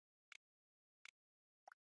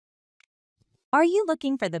Are you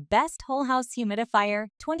looking for the best whole house humidifier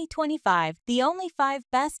 2025? The only 5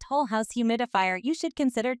 best whole house humidifier you should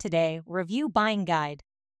consider today. Review buying guide.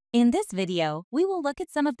 In this video, we will look at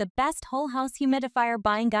some of the best whole house humidifier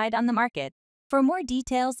buying guide on the market. For more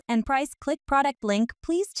details and price, click product link.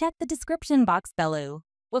 Please check the description box below.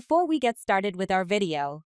 Before we get started with our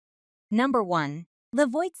video. Number 1.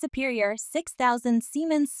 Levoit Superior 6000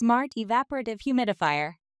 Siemens Smart Evaporative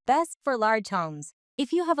Humidifier. Best for large homes.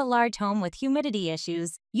 If you have a large home with humidity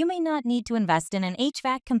issues, you may not need to invest in an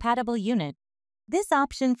HVAC-compatible unit. This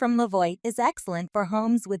option from Levoit is excellent for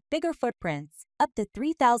homes with bigger footprints, up to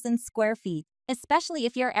 3,000 square feet, especially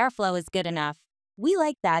if your airflow is good enough. We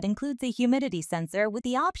like that includes a humidity sensor with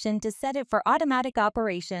the option to set it for automatic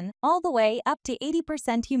operation all the way up to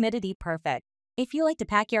 80% humidity perfect, if you like to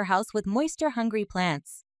pack your house with moisture-hungry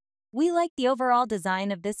plants. We like the overall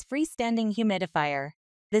design of this freestanding humidifier.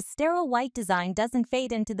 The sterile white design doesn't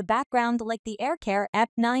fade into the background like the Aircare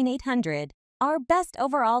F9800, our best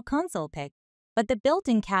overall console pick. But the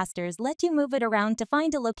built-in casters let you move it around to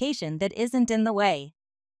find a location that isn't in the way.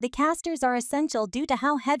 The casters are essential due to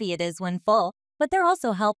how heavy it is when full, but they're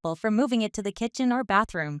also helpful for moving it to the kitchen or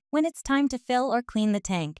bathroom when it's time to fill or clean the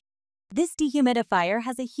tank. This dehumidifier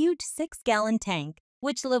has a huge 6-gallon tank,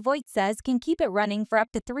 which Levoit says can keep it running for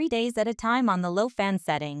up to 3 days at a time on the low fan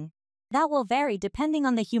setting. That will vary depending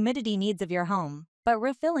on the humidity needs of your home, but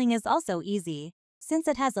refilling is also easy, since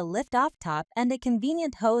it has a lift-off top and a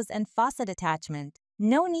convenient hose and faucet attachment.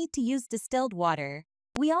 No need to use distilled water.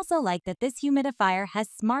 We also like that this humidifier has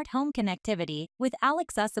smart home connectivity with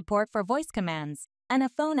Alexa support for voice commands and a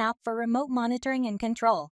phone app for remote monitoring and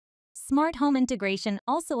control. Smart home integration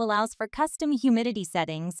also allows for custom humidity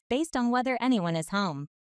settings based on whether anyone is home.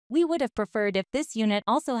 We would have preferred if this unit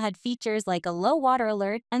also had features like a low water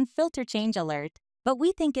alert and filter change alert, but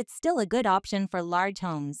we think it's still a good option for large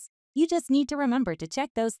homes. You just need to remember to check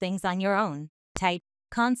those things on your own. Type,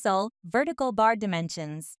 console, vertical bar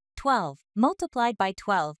dimensions, 12 multiplied by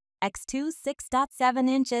 12, x2 6.7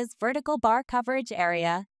 inches vertical bar coverage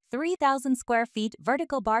area, 3,000 square feet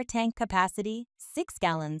vertical bar tank capacity, 6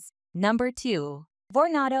 gallons. Number 2.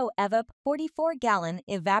 Vornado Evap 44-gallon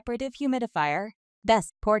Evaporative Humidifier.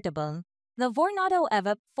 Best portable. The Vornado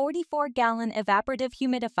Evap 44-gallon evaporative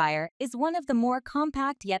humidifier is one of the more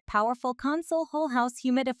compact yet powerful console whole house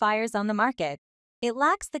humidifiers on the market. It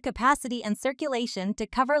lacks the capacity and circulation to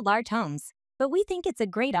cover large homes, but we think it's a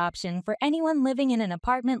great option for anyone living in an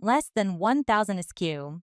apartment less than 1,000 sq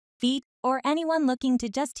ft or anyone looking to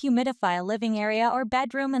just humidify a living area or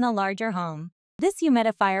bedroom in a larger home. This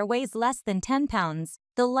humidifier weighs less than 10 pounds,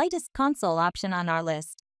 the lightest console option on our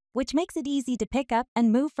list, which makes it easy to pick up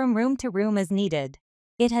and move from room to room as needed.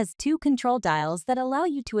 It has 2 control dials that allow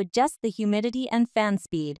you to adjust the humidity and fan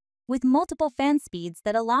speed, with multiple fan speeds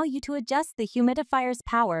that allow you to adjust the humidifier's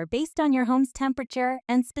power based on your home's temperature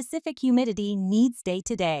and specific humidity needs day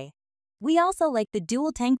to day. We also like the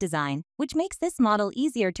dual tank design, which makes this model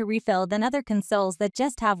easier to refill than other consoles that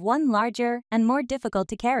just have one larger and more difficult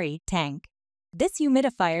to carry tank. This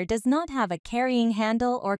humidifier does not have a carrying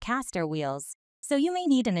handle or caster wheels, so you may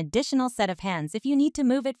need an additional set of hands if you need to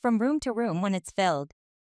move it from room to room when it's filled.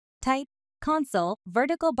 Type, console,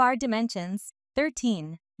 vertical bar dimensions,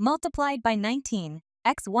 13, multiplied by 19,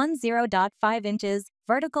 x 10.5 inches,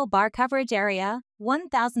 vertical bar coverage area,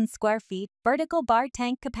 1,000 square feet, vertical bar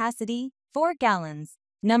tank capacity, 4 gallons.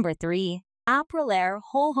 Number 3. Aprilaire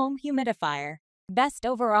Whole Home Humidifier. Best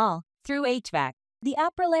overall, through HVAC. The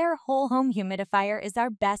Aprilaire Whole Home Humidifier is our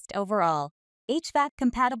best overall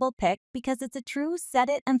HVAC-compatible pick because it's a true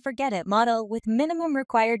set-it-and-forget-it model with minimum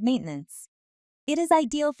required maintenance. It is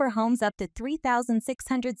ideal for homes up to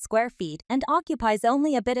 3,600 square feet and occupies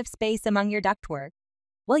only a bit of space among your ductwork.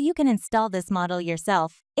 While you can install this model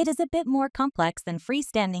yourself, it is a bit more complex than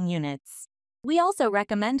freestanding units. We also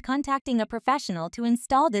recommend contacting a professional to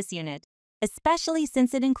install this unit, especially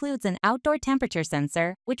since it includes an outdoor temperature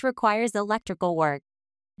sensor, which requires electrical work.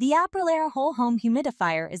 The Aprilaire Whole Home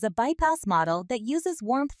Humidifier is a bypass model that uses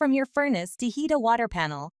warmth from your furnace to heat a water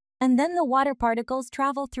panel, and then the water particles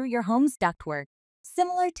travel through your home's ductwork,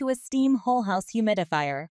 similar to a steam whole house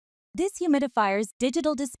humidifier. This humidifier's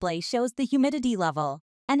digital display shows the humidity level,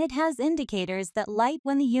 and it has indicators that light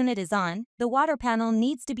when the unit is on, the water panel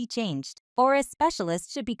needs to be changed, or a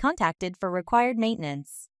specialist should be contacted for required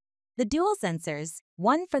maintenance. The dual sensors,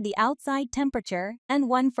 one for the outside temperature and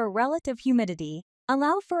one for relative humidity,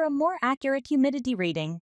 allow for a more accurate humidity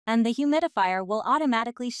reading, and the humidifier will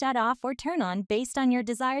automatically shut off or turn on based on your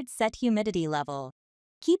desired set humidity level.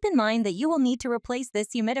 Keep in mind that you will need to replace this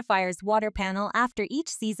humidifier's water panel after each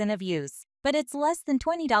season of use, but it's less than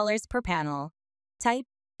 $20 per panel. Type,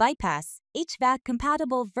 bypass, HVAC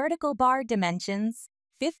compatible vertical bar dimensions,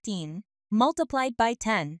 15 multiplied by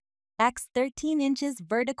 10 x 13 inches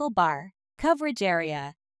vertical bar, coverage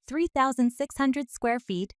area, 3,600 square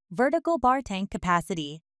feet, vertical bar tank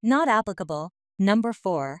capacity, not applicable. Number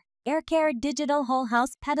 4. Aircare Digital Whole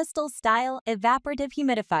House Pedestal-Style Evaporative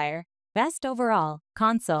Humidifier, best overall,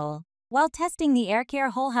 console. While testing the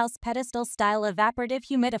Aircare Whole House Pedestal-Style Evaporative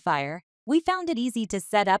Humidifier, we found it easy to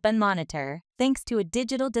set up and monitor, thanks to a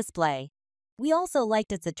digital display. We also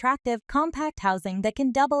liked its attractive, compact housing that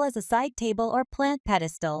can double as a side table or plant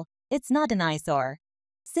pedestal. It's not an eyesore.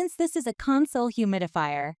 Since this is a console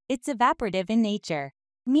humidifier, it's evaporative in nature,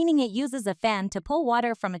 meaning it uses a fan to pull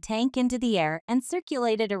water from a tank into the air and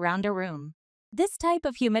circulate it around a room. This type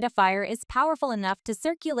of humidifier is powerful enough to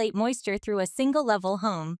circulate moisture through a single-level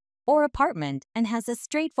home or apartment and has a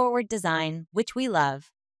straightforward design, which we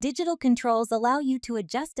love. Digital controls allow you to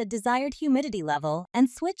adjust a desired humidity level and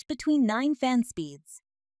switch between 9 fan speeds.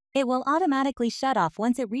 It will automatically shut off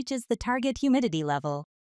once it reaches the target humidity level.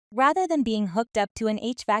 Rather than being hooked up to an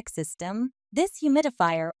HVAC system, this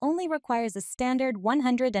humidifier only requires a standard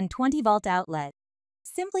 120-volt outlet.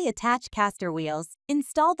 Simply attach caster wheels,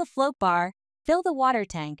 install the float bar, fill the water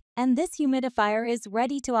tank, and this humidifier is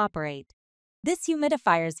ready to operate. This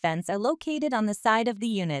humidifier's vents are located on the side of the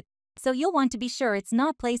unit, so you'll want to be sure it's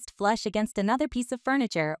not placed flush against another piece of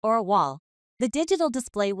furniture or a wall. The digital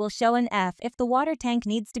display will show an F if the water tank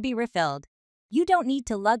needs to be refilled. You don't need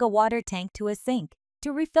to lug a water tank to a sink.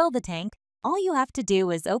 To refill the tank, all you have to do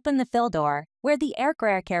is open the fill door, where the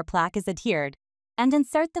Aircare plaque is adhered, and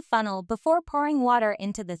insert the funnel before pouring water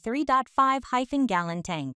into the 3.5-gallon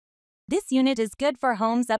tank. This unit is good for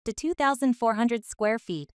homes up to 2,400 square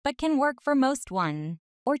feet, but can work for most 1-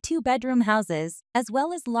 or 2-bedroom houses, as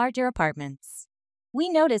well as larger apartments. We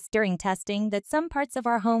noticed during testing that some parts of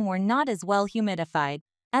our home were not as well humidified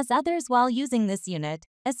as others while using this unit,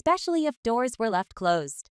 especially if doors were left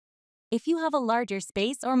closed. If you have a larger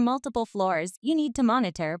space or multiple floors you need to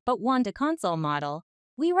monitor but want a console model,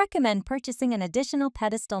 we recommend purchasing an additional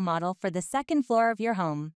pedestal model for the second floor of your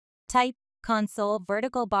home. Type, console,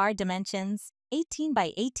 vertical bar dimensions, 18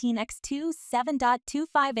 by 18 x 2,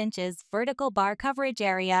 7.25 inches, vertical bar coverage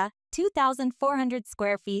area, 2,400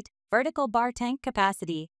 square feet, vertical bar tank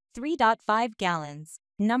capacity, 3.5 gallons.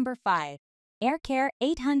 Number 5. Aircare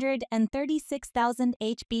 836,000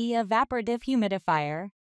 HB Evaporative Humidifier,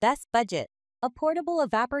 best budget. A portable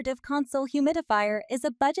evaporative console humidifier is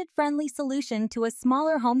a budget-friendly solution to a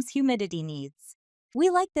smaller home's humidity needs. We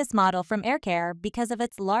like this model from Aircare because of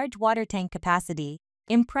its large water tank capacity,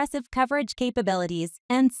 impressive coverage capabilities,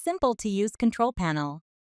 and simple-to-use control panel.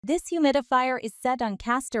 This humidifier is set on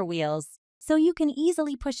caster wheels, so you can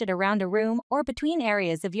easily push it around a room or between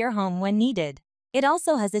areas of your home when needed. It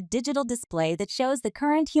also has a digital display that shows the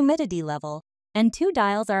current humidity level, and 2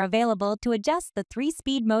 dials are available to adjust the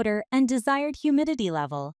 3-speed motor and desired humidity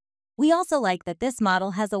level. We also like that this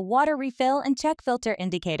model has a water refill and check filter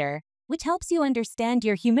indicator, which helps you understand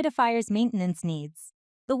your humidifier's maintenance needs.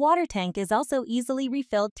 The water tank is also easily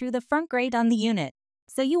refilled through the front grate on the unit,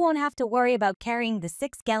 so you won't have to worry about carrying the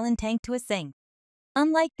 6-gallon tank to a sink.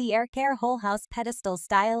 Unlike the Aircare Whole House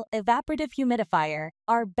Pedestal-Style Evaporative Humidifier,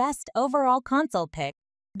 our best overall console pick,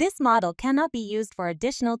 this model cannot be used for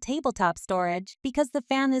additional tabletop storage because the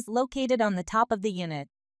fan is located on the top of the unit.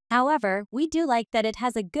 However, we do like that it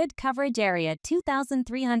has a good coverage area,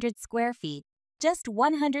 2,300 square feet, just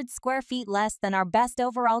 100 square feet less than our best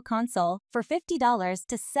overall console, for $50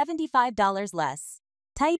 to $75 less.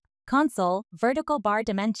 Type, console, vertical bar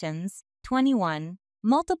dimensions, 21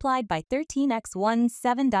 multiplied by 13 x 1,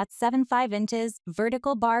 7.75 inches,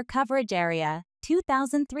 vertical bar coverage area,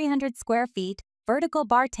 2,300 square feet, vertical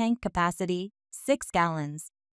bar tank capacity, 6 gallons.